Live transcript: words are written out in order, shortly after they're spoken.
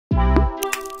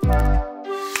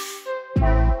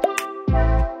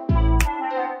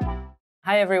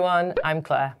Hi everyone, I'm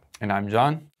Claire. And I'm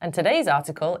John. And today's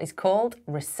article is called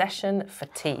Recession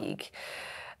Fatigue.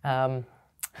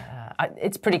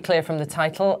 It's pretty clear from the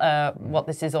title what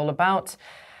this is all about.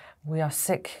 We are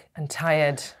sick and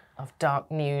tired of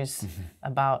dark news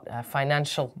about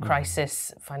financial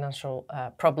crisis, financial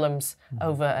problems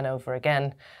over and over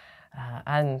again.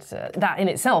 And that in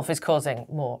itself is causing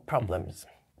more problems.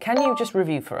 Can you just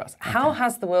review for us? How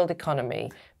has the world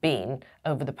economy been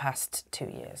over the past 2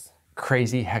 years?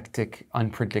 Crazy, hectic,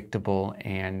 unpredictable,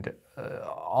 and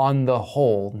on the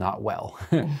whole, not well.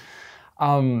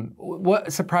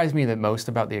 What surprised me the most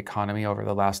about the economy over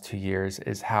the last 2 years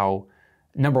is how,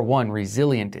 number one,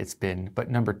 resilient it's been, but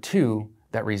number two,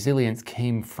 that resilience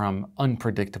came from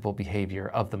unpredictable behavior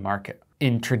of the market.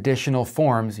 In traditional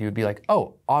forms, you would be like,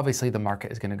 oh, obviously the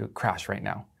market is going to crash right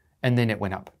now. And then it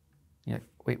went up. You're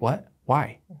like, wait, what?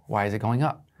 Why? Why is it going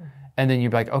up? And then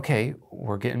you'd be like, okay,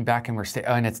 we're getting back and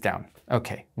and it's down.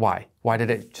 Okay, why? Why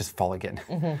did it just fall again?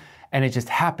 And it just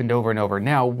happened over and over.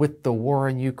 Now, with the war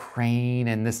in Ukraine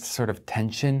and this sort of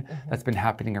tension that's been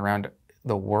happening around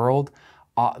the world,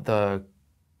 the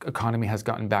economy has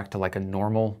gotten back to like a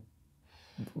normal,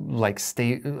 I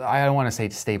don't want to say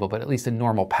stable, but at least a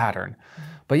normal pattern.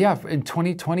 But yeah, in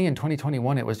 2020 and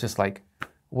 2021, it was just like,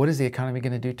 what is the economy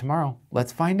going to do tomorrow?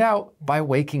 Let's find out by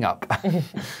waking up.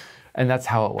 And that's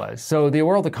how it was. So the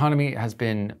world economy has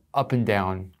been up and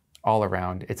down all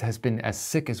around. It has been as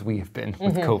sick as we have been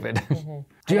with COVID.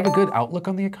 Do you have a good outlook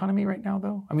on the economy right now,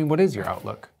 though? I mean, what is your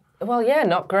outlook? Well, yeah,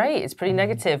 not great. It's pretty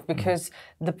negative because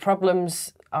the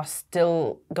problems are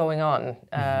still going on.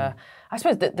 I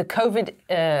suppose that the COVID,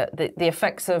 the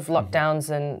effects of lockdowns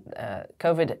and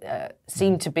COVID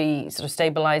seem to be sort of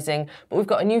stabilizing, but we've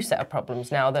got a new set of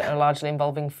problems now that are largely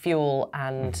involving fuel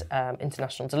and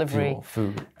international delivery.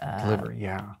 Food delivery,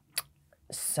 yeah.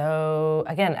 So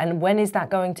again, and when is that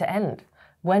going to end?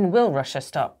 When will Russia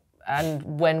stop?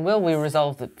 And when will we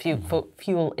resolve the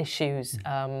fuel issues?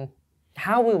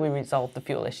 How will we resolve the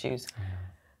fuel issues?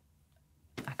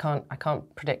 I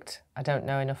can't predict. I don't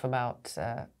know enough about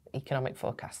economic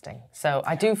forecasting. So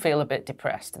I do feel a bit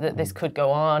depressed that this could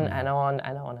go on and on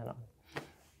and on and on.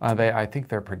 I think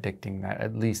they're predicting that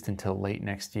at least until late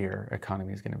next year,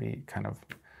 economy is going to be kind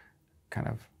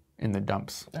of in the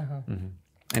dumps.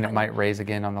 And it might raise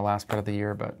again on the last part of the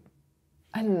year, but.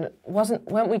 And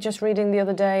weren't we just reading the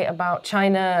other day about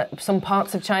China, some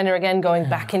parts of China again going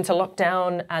back into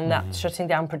lockdown and that shutting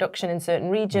down production in certain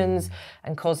regions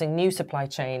and causing new supply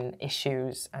chain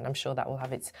issues? And I'm sure that will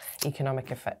have its economic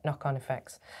knock-on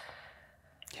effects.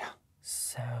 Yeah.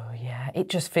 So yeah, it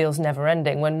just feels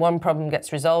never-ending. When one problem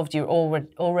gets resolved, you're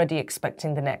already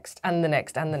expecting the next and the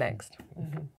next and the next.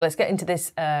 Let's get into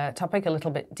this topic a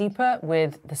little bit deeper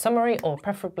with the summary or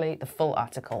preferably the full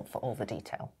article for all the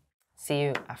detail. See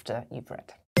you after you've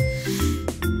read.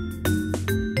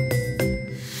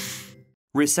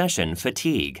 Recession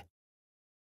fatigue.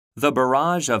 The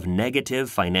barrage of negative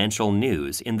financial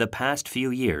news in the past few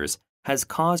years has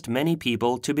caused many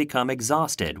people to become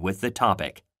exhausted with the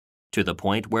topic, to the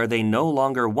point where they no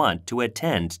longer want to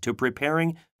attend to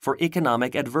preparing for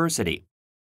economic adversity.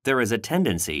 There is a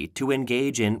tendency to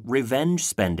engage in revenge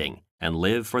spending and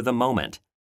live for the moment,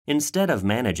 instead of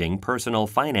managing personal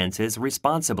finances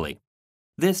responsibly.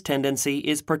 This tendency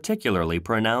is particularly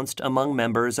pronounced among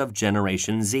members of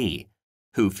Generation Z,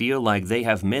 who feel like they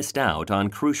have missed out on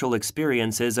crucial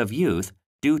experiences of youth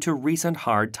due to recent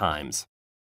hard times.